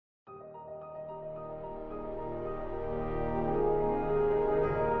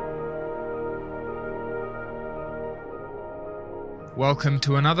Welcome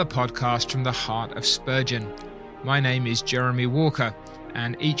to another podcast from the heart of Spurgeon. My name is Jeremy Walker,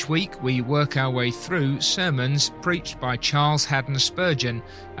 and each week we work our way through sermons preached by Charles Haddon Spurgeon,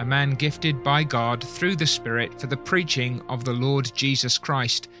 a man gifted by God through the Spirit for the preaching of the Lord Jesus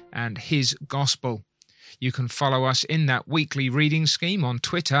Christ and His gospel. You can follow us in that weekly reading scheme on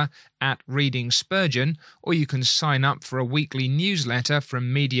Twitter at Reading Spurgeon, or you can sign up for a weekly newsletter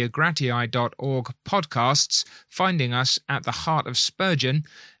from MediaGratiae.org podcasts, finding us at the Heart of Spurgeon,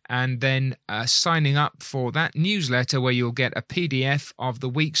 and then signing up for that newsletter where you'll get a PDF of the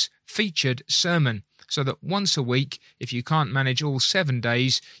week's featured sermon, so that once a week, if you can't manage all 7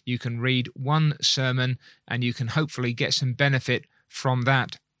 days, you can read one sermon and you can hopefully get some benefit from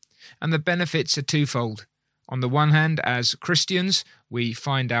that. And the benefits are twofold. On the one hand, as Christians, we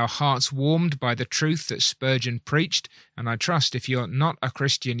find our hearts warmed by the truth that Spurgeon preached, and I trust if you're not a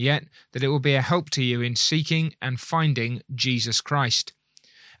Christian yet, that it will be a help to you in seeking and finding Jesus Christ.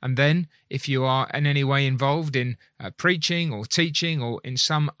 And then, if you are in any way involved in preaching or teaching or in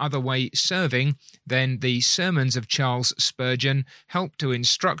some other way serving, then the sermons of Charles Spurgeon help to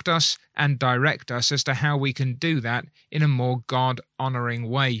instruct us and direct us as to how we can do that in a more God-honouring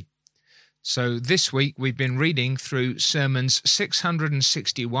way. So this week we've been reading through sermons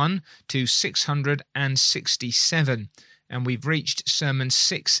 661 to 667, and we've reached sermon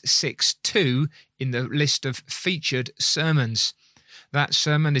 662 in the list of featured sermons. That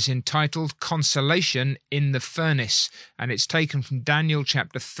sermon is entitled Consolation in the Furnace, and it's taken from Daniel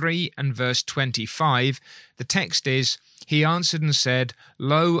chapter 3 and verse 25. The text is, "He answered and said,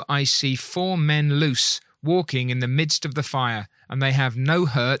 Lo, I see 4 men loose, walking in the midst of the fire, and they have no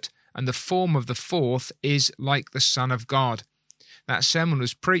hurt, and the form of the 4th is like the Son of God." That sermon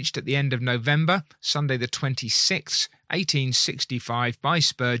was preached at the end of November, Sunday the 26th, 1865, by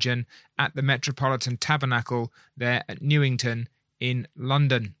Spurgeon at the Metropolitan Tabernacle there at Newington in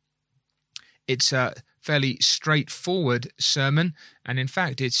London. It's a fairly straightforward sermon, and in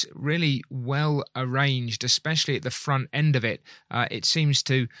fact it's really well arranged, especially at the front end of it. It seems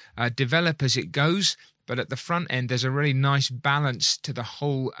to develop as it goes, but at the front end there's a really nice balance to the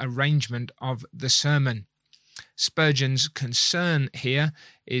whole arrangement of the sermon. Spurgeon's concern here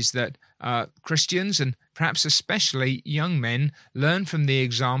is that Christians, and perhaps especially young men, learn from the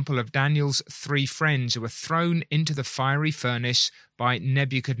example of Daniel's 3 friends who were thrown into the fiery furnace by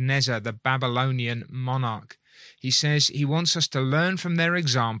Nebuchadnezzar, the Babylonian monarch. He says he wants us to learn from their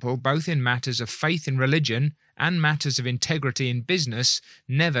example, both in matters of faith in religion and matters of integrity in business,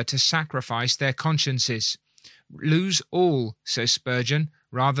 never to sacrifice their consciences. Lose all, says Spurgeon,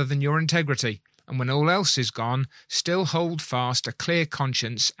 rather than your integrity, and when all else is gone, still hold fast a clear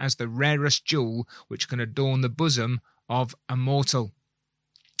conscience as the rarest jewel which can adorn the bosom of a mortal.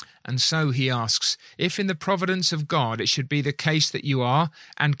 And so he asks, if in the providence of God it should be the case that you are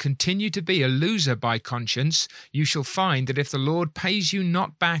and continue to be a loser by conscience, you shall find that if the Lord pays you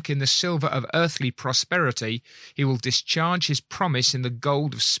not back in the silver of earthly prosperity, he will discharge his promise in the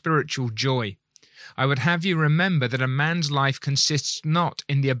gold of spiritual joy. I would have you remember that a man's life consists not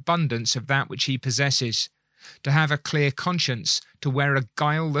in the abundance of that which he possesses. To have a clear conscience, to wear a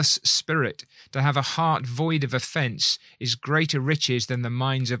guileless spirit, to have a heart void of offence, is greater riches than the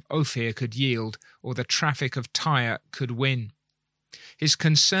mines of Ophir could yield, or the traffic of Tyre could win. His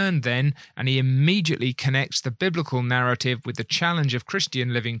concern then, and he immediately connects the biblical narrative with the challenge of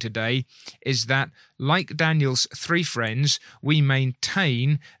Christian living today, is that, like Daniel's 3 friends, we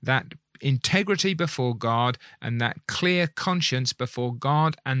maintain that integrity before God and that clear conscience before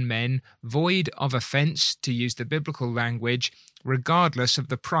God and men, void of offence, to use the biblical language, regardless of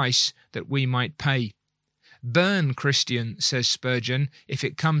the price that we might pay. Burn, Christian, says Spurgeon, if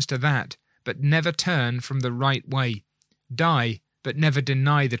it comes to that, but never turn from the right way. Die, but never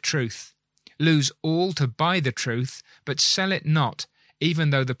deny the truth. Lose all to buy the truth, but sell it not,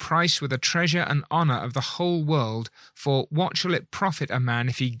 even though the price were the treasure and honour of the whole world, for what shall it profit a man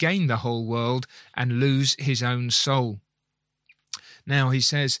if he gain the whole world and lose his own soul? Now, he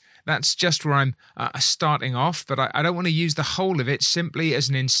says, that's just where I'm starting off, but I don't want to use the whole of it simply as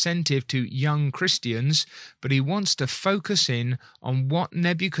an incentive to young Christians, but he wants to focus in on what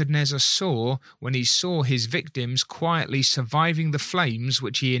Nebuchadnezzar saw when he saw his victims quietly surviving the flames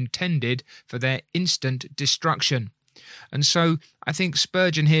which he intended for their instant destruction. And so I think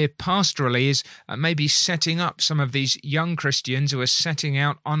Spurgeon here pastorally is maybe setting up some of these young Christians who are setting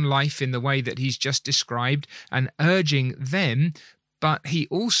out on life in the way that he's just described and urging them, but he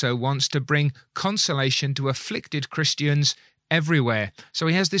also wants to bring consolation to afflicted Christians everywhere. So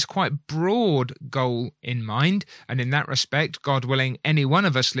he has this quite broad goal in mind, and in that respect, God willing, any one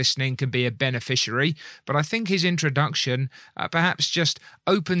of us listening can be a beneficiary. But I think his introduction perhaps just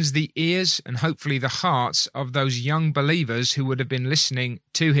opens the ears and hopefully the hearts of those young believers who would have been listening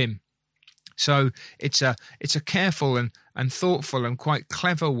to him. So it's a careful and thoughtful and quite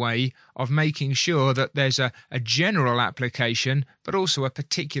clever way of making sure that there's a general application, but also a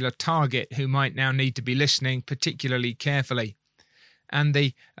particular target who might now need to be listening particularly carefully. And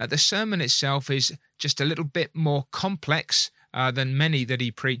the sermon itself is just a little bit more complex than many that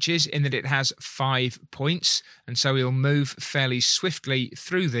he preaches, in that it has 5 points, and so he'll move fairly swiftly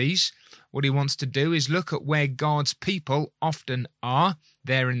through these. What he wants to do is look at where God's people often are,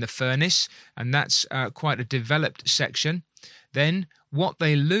 there in the furnace, and that's quite a developed section. Then what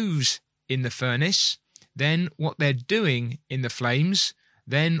they lose in the furnace, then what they're doing in the flames,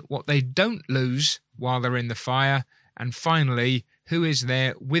 then what they don't lose while they're in the fire, and finally, who is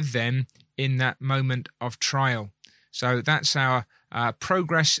there with them in that moment of trial. So that's our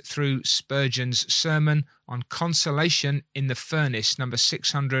progress through Spurgeon's sermon on consolation in the furnace, number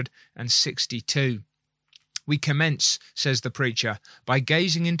 662. We commence, says the preacher, by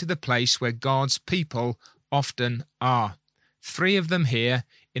gazing into the place where God's people often are. 3 of them here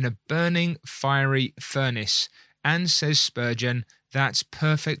in a burning fiery furnace. And, says Spurgeon, that's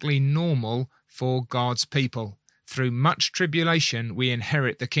perfectly normal for God's people. Through much tribulation we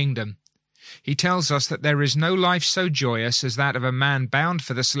inherit the kingdom. He tells us that there is no life so joyous as that of a man bound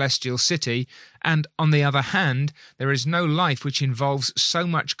for the celestial city, and, on the other hand, there is no life which involves so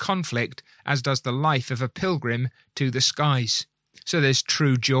much conflict as does the life of a pilgrim to the skies. So there's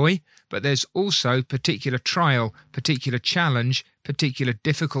true joy, but there's also particular trial, particular challenge, particular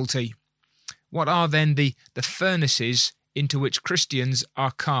difficulty. What are then the furnaces into which Christians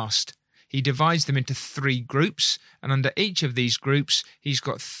are cast? He divides them into 3 groups, and under each of these groups, he's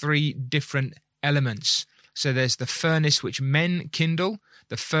got 3 different elements. So there's the furnace which men kindle,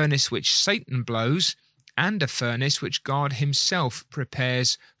 the furnace which Satan blows, and a furnace which God himself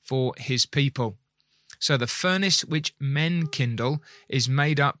prepares for his people. So the furnace which men kindle is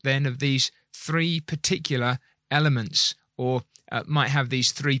made up then of these 3 particular elements, or might have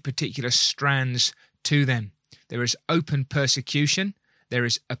these 3 particular strands to them. There is open persecution, there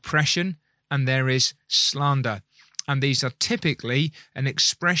is oppression, and there is slander. And these are typically an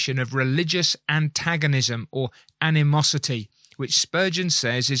expression of religious antagonism or animosity, which Spurgeon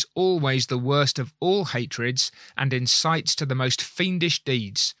says is always the worst of all hatreds and incites to the most fiendish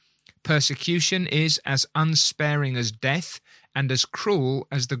deeds. Persecution is as unsparing as death and as cruel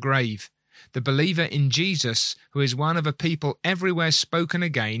as the grave. The believer in Jesus, who is one of a people everywhere spoken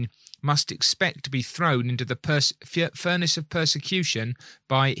again, must expect to be thrown into the furnace of persecution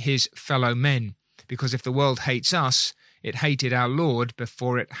by his fellow men, because if the world hates us, it hated our Lord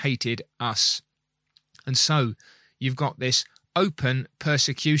before it hated us. And so you've got this open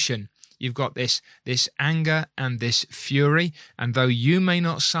persecution. You've got this anger and this fury, and though you may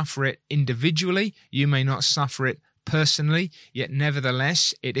not suffer it individually, you may not suffer it personally, yet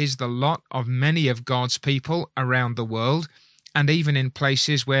nevertheless it is the lot of many of God's people around the world, and even in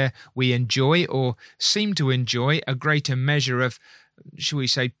places where we enjoy or seem to enjoy a greater measure of, shall we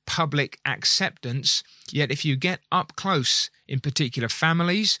say, public acceptance, yet if you get up close in particular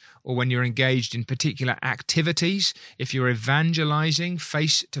families, or when you're engaged in particular activities, if you're evangelizing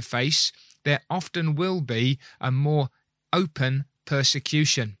face to face, there often will be a more open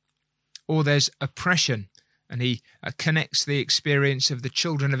persecution. Or there's oppression. And he connects the experience of the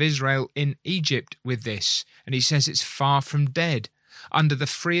children of Israel in Egypt with this. And he says it's far from dead. Under the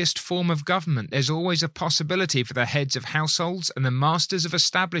freest form of government, there's always a possibility for the heads of households and the masters of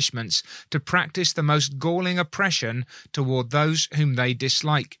establishments to practice the most galling oppression toward those whom they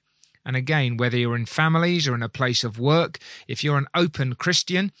dislike. And again, whether you're in families or in a place of work, if you're an open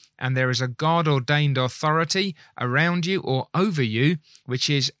Christian and there is a God-ordained authority around you or over you, which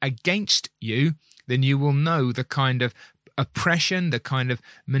is against you, then you will know the kind of oppression, the kind of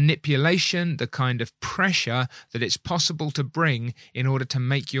manipulation, the kind of pressure that it's possible to bring in order to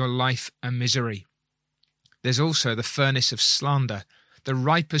make your life a misery. There's also the furnace of slander. The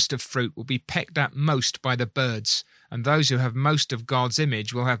ripest of fruit will be pecked at most by the birds, and those who have most of God's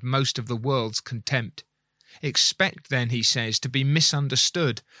image will have most of the world's contempt. Expect then, he says, to be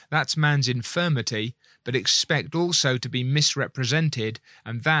misunderstood. That's man's infirmity, but expect also to be misrepresented,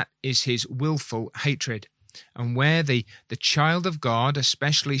 and that is his willful hatred. And where the child of God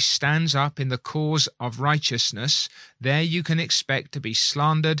especially stands up in the cause of righteousness, there you can expect to be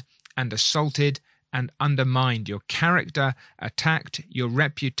slandered and assaulted and undermined, your character attacked, your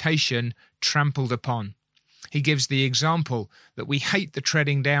reputation trampled upon. He gives the example that we hate the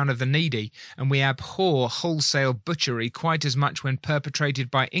treading down of the needy, and we abhor wholesale butchery quite as much when perpetrated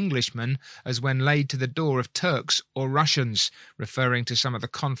by Englishmen as when laid to the door of Turks or Russians, referring to some of the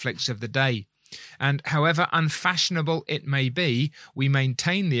conflicts of the day. And however unfashionable it may be, we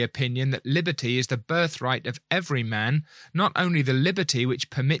maintain the opinion that liberty is the birthright of every man, not only the liberty which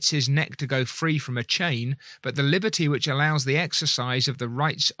permits his neck to go free from a chain, but the liberty which allows the exercise of the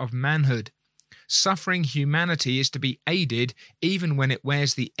rights of manhood. Suffering humanity is to be aided even when it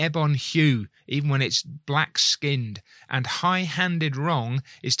wears the ebon hue, even when it's black-skinned, and high-handed wrong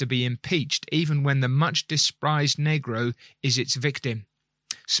is to be impeached even when the much despised Negro is its victim.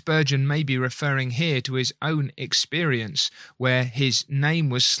 Spurgeon may be referring here to his own experience, where his name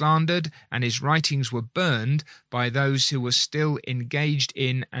was slandered and his writings were burned by those who were still engaged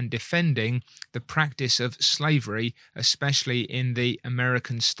in and defending the practice of slavery, especially in the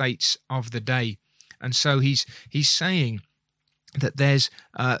American states of the day. And so he's saying that there's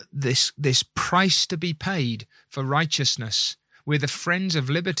this price to be paid for righteousness. We're the friends of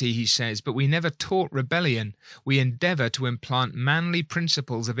liberty, he says, but we never taught rebellion. We endeavour to implant manly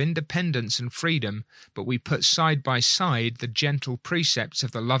principles of independence and freedom, but we put side by side the gentle precepts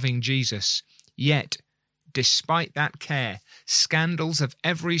of the loving Jesus. Yet, despite that care, scandals of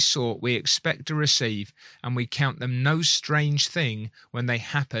every sort we expect to receive, and we count them no strange thing when they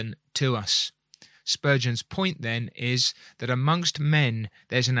happen to us. Spurgeon's point, then, is that amongst men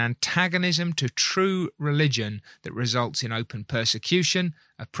there's an antagonism to true religion that results in open persecution,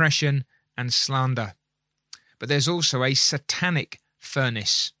 oppression, and slander. But there's also a satanic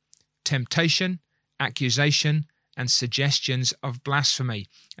furnace: temptation, accusation, and suggestions of blasphemy.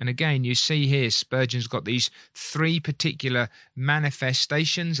 And again, you see here Spurgeon's got these three particular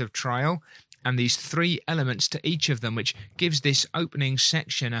manifestations of trial, and these three elements to each of them, which gives this opening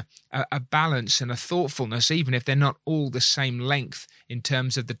section a balance and a thoughtfulness, even if they're not all the same length in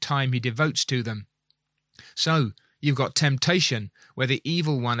terms of the time he devotes to them. So, you've got temptation, where the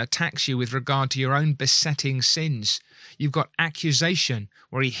evil one attacks you with regard to your own besetting sins. You've got accusation,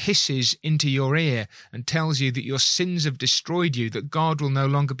 where he hisses into your ear and tells you that your sins have destroyed you, that God will no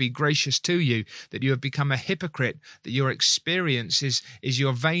longer be gracious to you, that you have become a hypocrite, that your experience is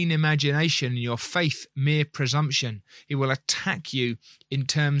your vain imagination and your faith mere presumption. He will attack you in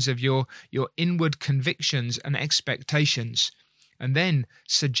terms of your inward convictions and expectations. And then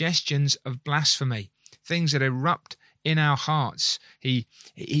suggestions of blasphemy, things that erupt in our hearts. He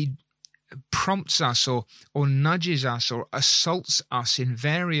prompts us or nudges us or assaults us in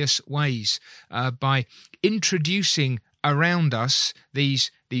various ways by introducing around us these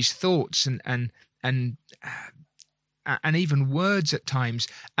thoughts and even words at times,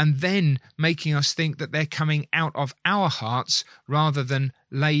 and then making us think that they're coming out of our hearts rather than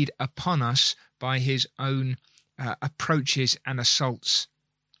laid upon us by his own approaches and assaults.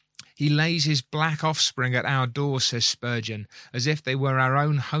 He lays his black offspring at our door, says Spurgeon, as if they were our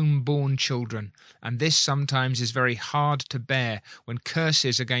own home-born children, and this sometimes is very hard to bear when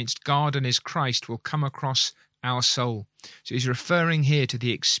curses against God and his Christ will come across our soul. So he's referring here to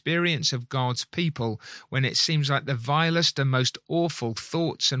the experience of God's people when it seems like the vilest and most awful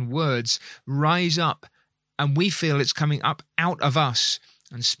thoughts and words rise up, and we feel it's coming up out of us.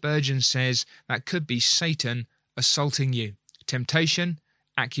 And Spurgeon says that could be Satan assaulting you. Temptation,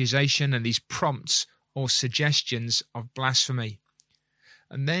 accusation, and these prompts or suggestions of blasphemy.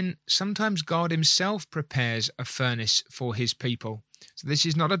 And then sometimes God himself prepares a furnace for his people. So this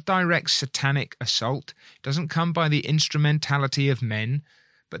is not a direct satanic assault. It doesn't come by the instrumentality of men,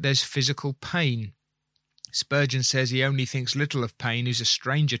 but there's physical pain. Spurgeon says he only thinks little of pain who's a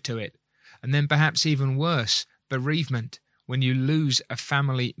stranger to it. And then perhaps even worse, bereavement, when you lose a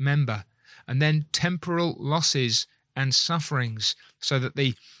family member. And then temporal losses and sufferings, so that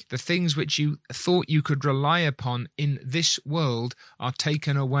the things which you thought you could rely upon in this world are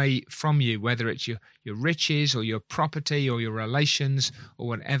taken away from you, whether it's your riches or your property or your relations or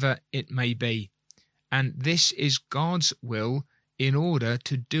whatever it may be. And this is God's will in order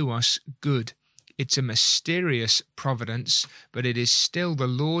to do us good. It's a mysterious providence, but it is still the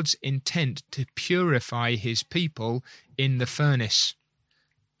Lord's intent to purify his people in the furnace.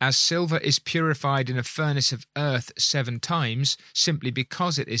 As silver is purified in a furnace of earth 7 times, simply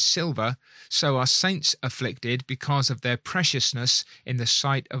because it is silver, so are saints afflicted because of their preciousness in the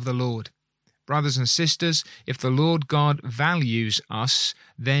sight of the Lord. Brothers and sisters, if the Lord God values us,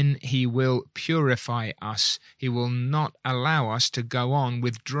 then he will purify us. He will not allow us to go on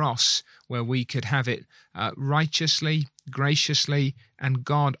with dross where we could have it righteously, graciously, and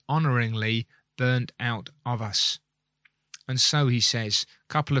God-honouringly burnt out of us. And so he says,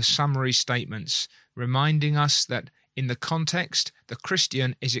 a couple of summary statements. reminding us that in the context, the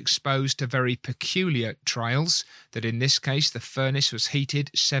Christian is exposed to very peculiar trials, that in this case the furnace was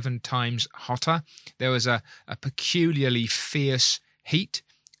heated 7 times hotter. There was a peculiarly fierce heat,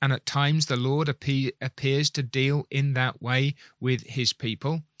 and at times the Lord appears to deal in that way with his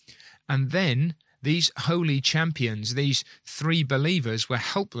people. And then these holy champions, these 3 believers, were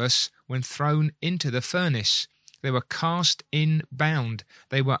helpless when thrown into the furnace. They were cast in bound.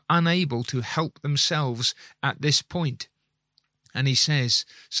 They were unable to help themselves at this point. And he says,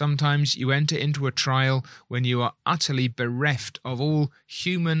 sometimes you enter into a trial when you are utterly bereft of all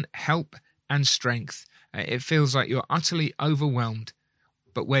human help and strength. It feels like you're utterly overwhelmed.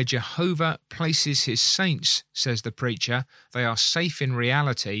 But where Jehovah places his saints, says the preacher, they are safe in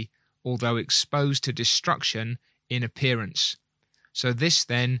reality, although exposed to destruction in appearance. So this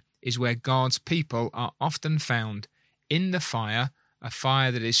then is where God's people are often found, in the fire, a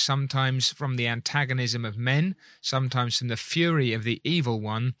fire that is sometimes from the antagonism of men, sometimes from the fury of the evil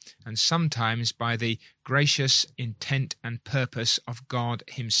one, and sometimes by the gracious intent and purpose of God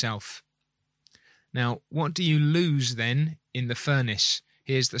himself. Now, what do you lose then in the furnace?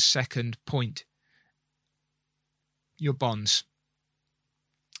 Here's the second point. Your bonds.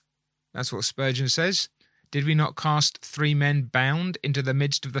 That's what Spurgeon says. Did we not cast 3 men bound into the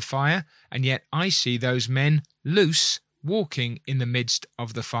midst of the fire? And yet I see those men loose, walking in the midst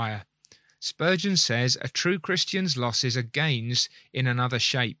of the fire. Spurgeon says a true Christian's losses are gains in another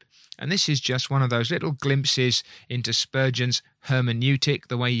shape. And this is just one of those little glimpses into Spurgeon's hermeneutic,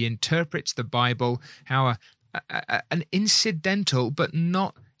 the way he interprets the Bible, how an incidental but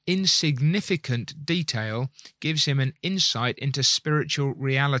not insignificant detail gives him an insight into spiritual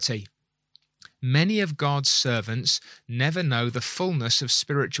reality. Many of God's servants never know the fullness of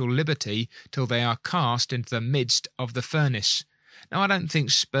spiritual liberty till they are cast into the midst of the furnace. Now, I don't think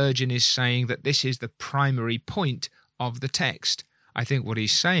Spurgeon is saying that this is the primary point of the text. I think what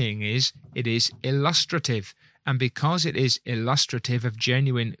he's saying is it is illustrative, and because it is illustrative of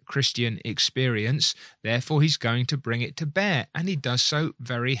genuine Christian experience, therefore he's going to bring it to bear, and he does so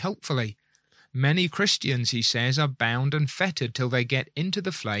very helpfully. Many Christians, he says, are bound and fettered till they get into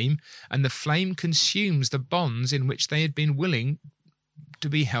the flame, and the flame consumes the bonds in which they had been willing to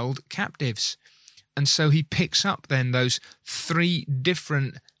be held captives. And so he picks up then those 3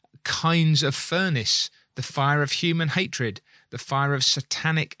 different kinds of furnace: the fire of human hatred, the fire of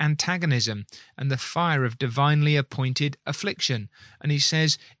satanic antagonism, and the fire of divinely appointed affliction. And he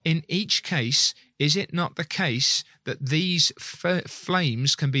says, in each case, is it not the case that these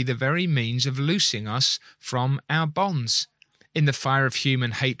flames can be the very means of loosing us from our bonds? In the fire of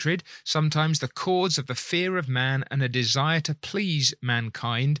human hatred, sometimes the cords of the fear of man and a desire to please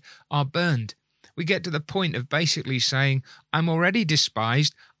mankind are burned. We get to the point of basically saying, I'm already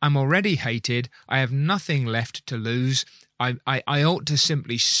despised, I'm already hated, I have nothing left to lose. I ought to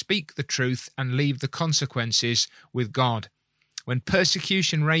simply speak the truth and leave the consequences with God. When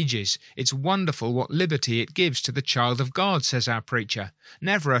persecution rages, it's wonderful what liberty it gives to the child of God, says our preacher.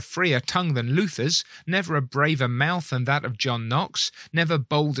 Never a freer tongue than Luther's, never a braver mouth than that of John Knox, never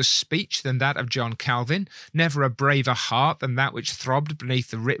bolder speech than that of John Calvin, never a braver heart than that which throbbed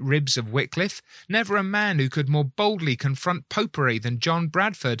beneath the ribs of Wycliffe, never a man who could more boldly confront popery than John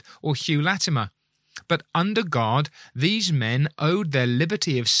Bradford or Hugh Latimer. But under God, these men owed their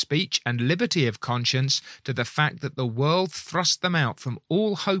liberty of speech and liberty of conscience to the fact that the world thrust them out from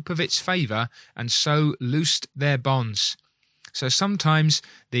all hope of its favour and so loosed their bonds. So sometimes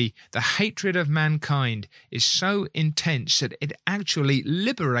the hatred of mankind is so intense that it actually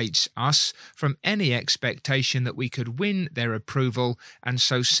liberates us from any expectation that we could win their approval, and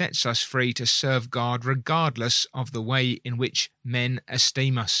so sets us free to serve God regardless of the way in which men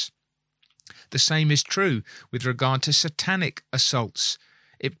esteem us. The same is true with regard to satanic assaults.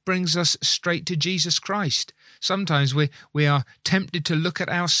 It brings us straight to Jesus Christ. Sometimes we are tempted to look at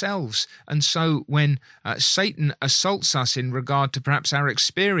ourselves, and so when Satan assaults us in regard to perhaps our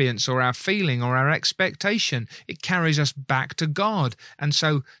experience or our feeling or our expectation, it carries us back to God, and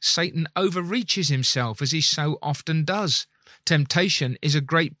so Satan overreaches himself, as he so often does. Temptation is a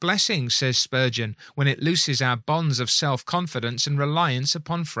great blessing, says Spurgeon, when it looses our bonds of self-confidence and reliance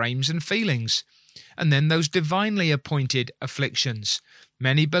upon frames and feelings. And then those divinely appointed afflictions.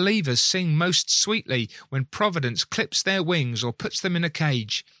 Many believers sing most sweetly when Providence clips their wings or puts them in a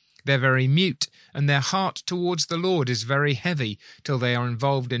cage. They're very mute, and their heart towards the Lord is very heavy till they are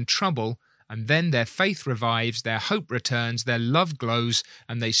involved in trouble, and then their faith revives, their hope returns, their love glows,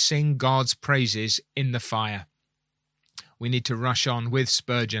 and they sing God's praises in the fire. We need to rush on with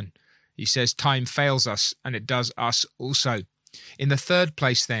Spurgeon. He says time fails us, and it does us also. In the third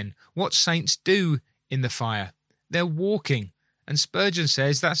place, then, what saints do in the fire? They're walking. And Spurgeon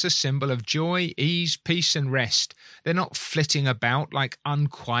says that's a symbol of joy, ease, peace and rest. They're not flitting about like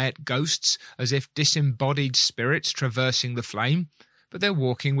unquiet ghosts, as if disembodied spirits traversing the flame, but they're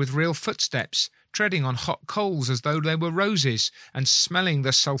walking with real footsteps, treading on hot coals as though they were roses, and smelling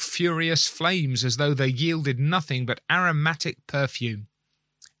the sulphurous flames as though they yielded nothing but aromatic perfume.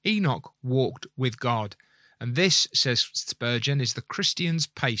 Enoch walked with God, and this, says Spurgeon, is the Christian's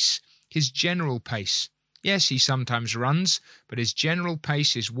pace, his general pace. Yes, he sometimes runs, but his general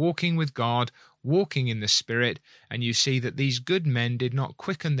pace is walking with God, walking in the Spirit, and you see that these good men did not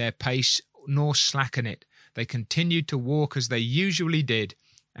quicken their pace nor slacken it. They continued to walk as they usually did.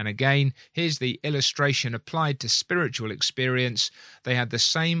 And again, here's the illustration applied to spiritual experience. They had the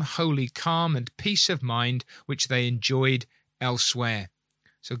same holy calm and peace of mind which they enjoyed elsewhere.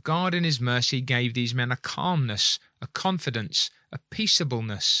 So God in his mercy gave these men a calmness, a confidence, a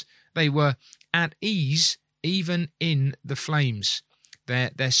peaceableness. They were at ease even in the flames.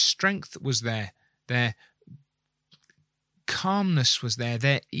 Their strength was there. Their calmness was there.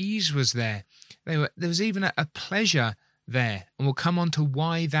 Their ease was there. There was even a pleasure there. And we'll come on to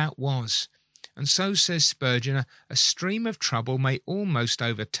why that was. And so, says Spurgeon, a stream of trouble may almost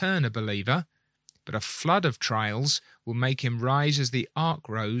overturn a believer, but a flood of trials will make him rise as the ark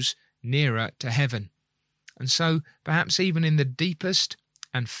rose nearer to heaven. And so, perhaps even in the deepest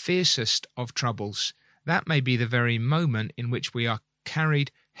and fiercest of troubles, that may be the very moment in which we are carried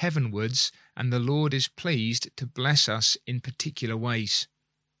heavenwards and the Lord is pleased to bless us in particular ways.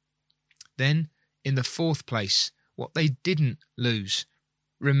 Then, in the fourth place, what they didn't lose.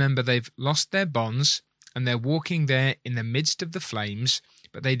 Remember, they've lost their bonds and they're walking there in the midst of the flames,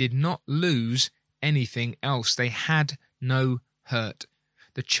 but they did not lose anything else. They had no hurt.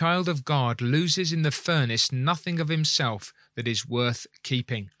 The child of God loses in the furnace nothing of himself that is worth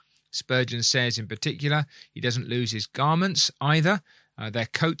keeping. Spurgeon says in particular, he doesn't lose his garments either. Their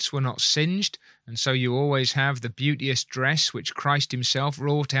coats were not singed, and so you always have the beauteous dress which Christ himself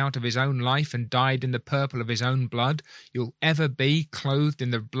wrought out of his own life and dyed in the purple of his own blood. You'll ever be clothed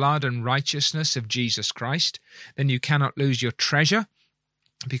in the blood and righteousness of Jesus Christ. Then you cannot lose your treasure,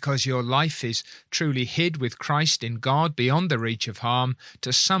 because your life is truly hid with Christ in God beyond the reach of harm.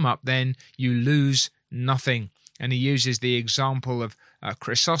 To sum up then, you lose nothing. And he uses the example of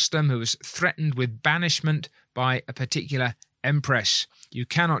Chrysostom, who was threatened with banishment by a particular empress. You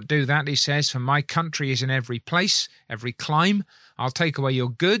cannot do that, he says, for my country is in every place, every clime. I'll take away your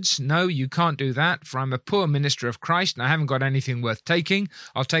goods. No, you can't do that, for I'm a poor minister of Christ and I haven't got anything worth taking.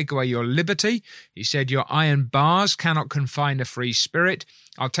 I'll take away your liberty. He said, your iron bars cannot confine a free spirit.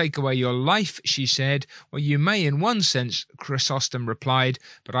 I'll take away your life, she said. Well, you may in one sense, Chrysostom replied,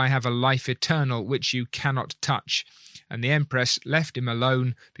 but I have a life eternal which you cannot touch. And the empress left him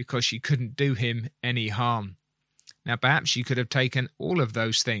alone because she couldn't do him any harm. Now perhaps she could have taken all of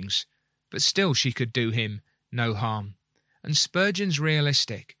those things, but still she could do him no harm. And Spurgeon's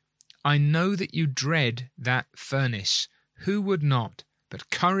realistic. I know that you dread that furnace. Who would not?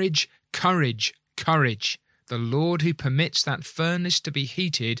 But courage, courage, courage. The Lord who permits that furnace to be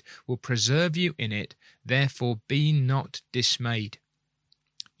heated will preserve you in it. Therefore be not dismayed.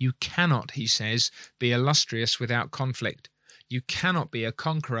 You cannot, he says, be illustrious without conflict. You cannot be a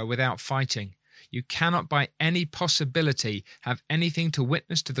conqueror without fighting. You cannot by any possibility have anything to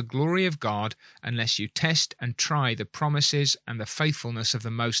witness to the glory of God unless you test and try the promises and the faithfulness of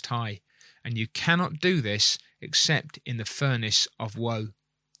the Most High. And you cannot do this except in the furnace of woe.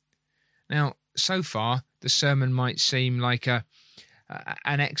 Now, so far, the sermon might seem like an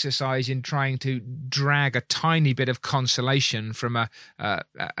exercise in trying to drag a tiny bit of consolation from a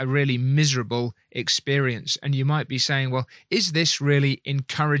really miserable experience. And you might be saying, well, is this really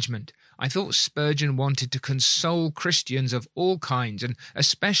encouragement? I thought Spurgeon wanted to console Christians of all kinds, and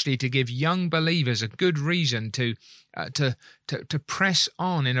especially to give young believers a good reason to press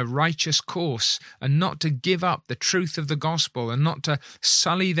on in a righteous course, and not to give up the truth of the gospel, and not to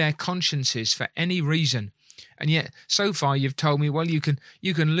sully their consciences for any reason. And yet, so far you've told me, well, you can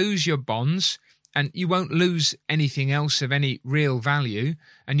lose your bonds, and you won't lose anything else of any real value,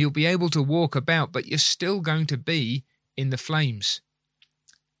 and you'll be able to walk about, but you're still going to be in the flames.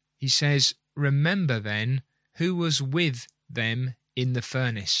 He says, remember then who was with them in the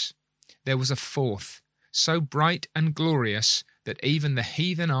furnace. There was a fourth, so bright and glorious that even the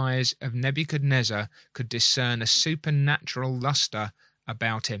heathen eyes of Nebuchadnezzar could discern a supernatural lustre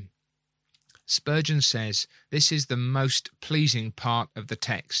about him. Spurgeon says this is the most pleasing part of the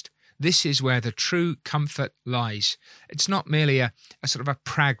text. This is where the true comfort lies. It's not merely a sort of a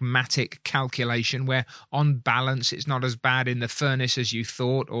pragmatic calculation where on balance it's not as bad in the furnace as you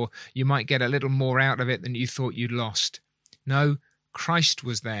thought, or you might get a little more out of it than you thought you'd lost. No, Christ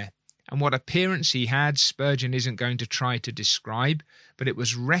was there. And what appearance he had, Spurgeon isn't going to try to describe, but it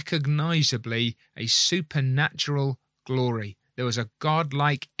was recognisably a supernatural glory. There was a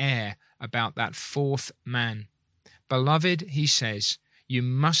godlike air about that fourth man. Beloved, he says, you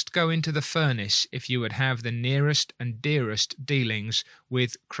must go into the furnace if you would have the nearest and dearest dealings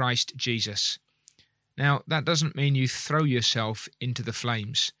with Christ Jesus. Now, that doesn't mean you throw yourself into the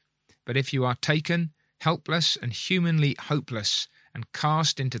flames, but if you are taken, helpless and humanly hopeless, and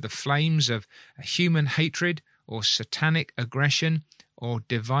cast into the flames of a human hatred or satanic aggression or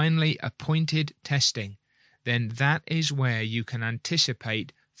divinely appointed testing, then that is where you can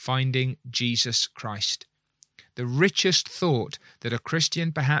anticipate finding Jesus Christ. The richest thought that a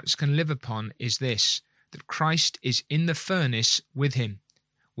Christian perhaps can live upon is this, that Christ is in the furnace with him.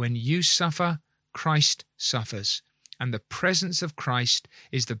 When you suffer, Christ suffers, and the presence of Christ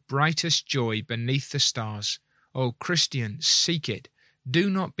is the brightest joy beneath the stars. O Christian, seek it. Do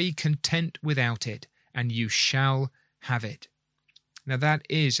not be content without it, and you shall have it. Now that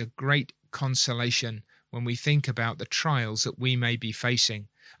is a great consolation when we think about the trials that we may be facing.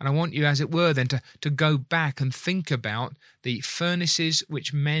 And I want you, as it were, then to go back and think about the furnaces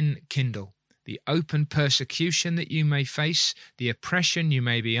which men kindle, the open persecution that you may face, the oppression you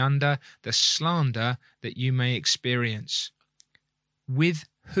may be under, the slander that you may experience. With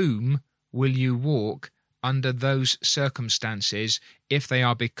whom will you walk under those circumstances if they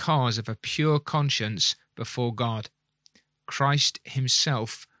are because of a pure conscience before God? Christ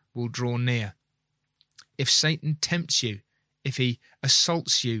himself will draw near. If Satan tempts you, if he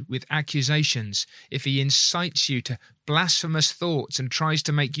assaults you with accusations, if he incites you to blasphemous thoughts and tries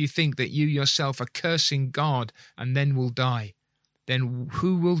to make you think that you yourself are cursing God and then will die, then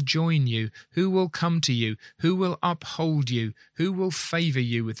who will join you? Who will come to you? Who will uphold you? Who will favour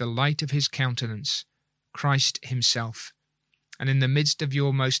you with the light of his countenance? Christ himself. And in the midst of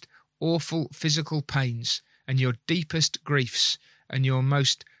your most awful physical pains and your deepest griefs and your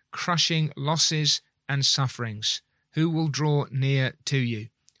most crushing losses and sufferings, who will draw near to you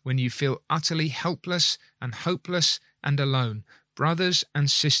when you feel utterly helpless and hopeless and alone? Brothers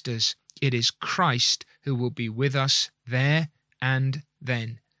and sisters, it is Christ who will be with us there and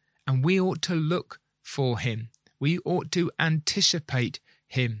then. And we ought to look for him. We ought to anticipate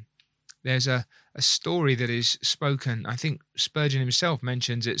him. There's a story that is spoken, I think Spurgeon himself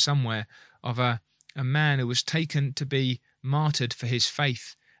mentions it somewhere, of a man who was taken to be martyred for his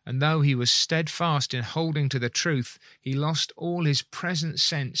faith. And though he was steadfast in holding to the truth, he lost all his present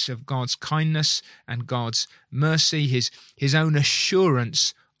sense of God's kindness and God's mercy, his own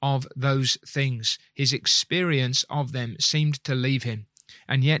assurance of those things. His experience of them seemed to leave him.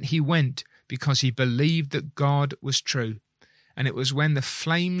 And yet he went because he believed that God was true. And it was when the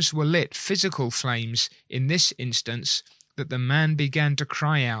flames were lit, physical flames in this instance, that the man began to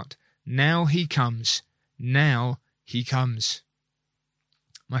cry out, "Now he comes, now he comes."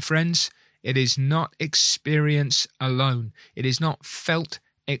 My friends, it is not experience alone. It is not felt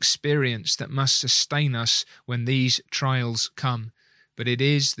experience that must sustain us when these trials come, but it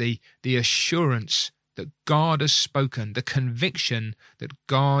is the assurance that God has spoken, the conviction that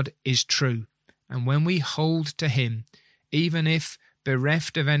God is true. And when we hold to him, even if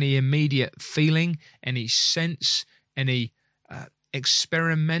bereft of any immediate feeling, any sense, any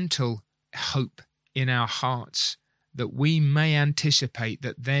experimental hope in our hearts, that we may anticipate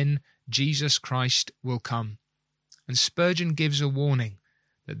that then Jesus Christ will come. And Spurgeon gives a warning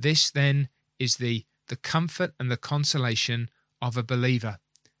that this then is the comfort and the consolation of a believer,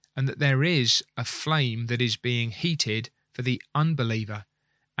 and that there is a flame that is being heated for the unbeliever.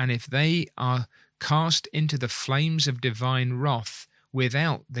 And if they are cast into the flames of divine wrath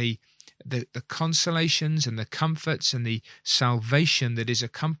without the consolations and the comforts and the salvation that is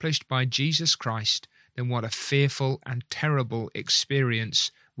accomplished by Jesus Christ, then what a fearful and terrible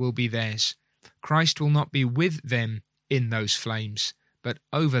experience will be theirs. Christ will not be with them in those flames, but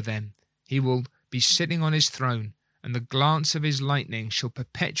over them. He will be sitting on his throne, and the glance of his lightning shall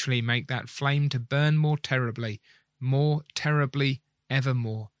perpetually make that flame to burn more terribly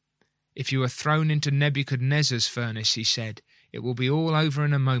evermore. If you are thrown into Nebuchadnezzar's furnace, he said, it will be all over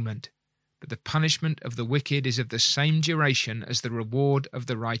in a moment. But the punishment of the wicked is of the same duration as the reward of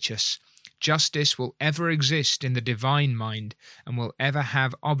the righteous. Justice will ever exist in the divine mind and will ever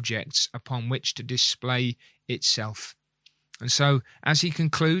have objects upon which to display itself. And so, as he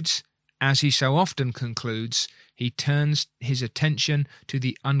concludes, as he so often concludes, he turns his attention to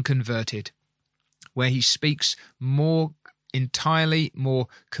the unconverted, where he speaks more entirely, more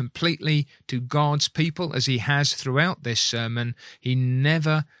completely to God's people, as he has throughout this sermon. He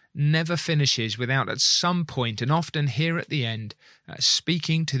never finishes without at some point, and often here at the end,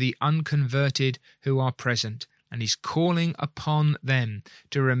 speaking to the unconverted who are present. And he's calling upon them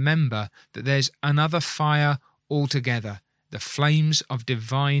to remember that there's another fire altogether, the flames of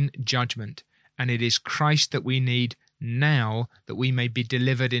divine judgment. And it is Christ that we need now, that we may be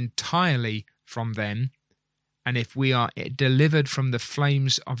delivered entirely from them. And if we are delivered from the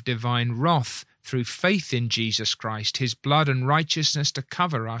flames of divine wrath through faith in Jesus Christ, his blood and righteousness to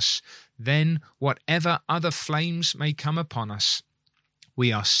cover us, then whatever other flames may come upon us,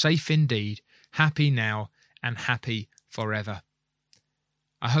 we are safe indeed, happy now and happy forever.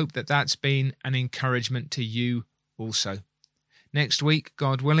 I hope that that's been an encouragement to you also. Next week,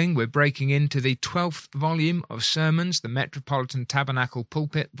 God willing, we're breaking into the 12th volume of sermons, the Metropolitan Tabernacle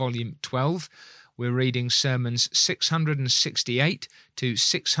Pulpit, Volume 12. We're reading sermons 668 to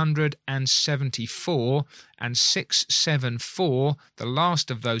 674, and 674, the last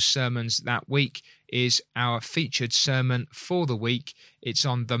of those sermons that week, is our featured sermon for the week. It's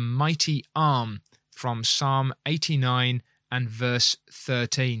on the mighty arm from Psalm 89 and verse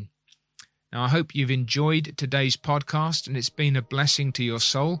 13. Now, I hope you've enjoyed today's podcast and it's been a blessing to your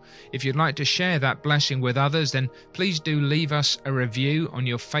soul. If you'd like to share that blessing with others, then please do leave us a review on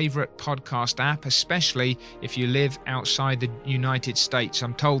your favourite podcast app, especially if you live outside the United States.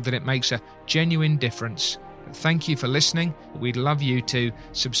 I'm told that it makes a genuine difference. But thank you for listening. We'd love you to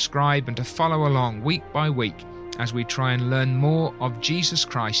subscribe and to follow along week by week as we try and learn more of Jesus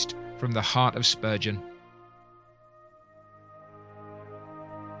Christ from the heart of Spurgeon.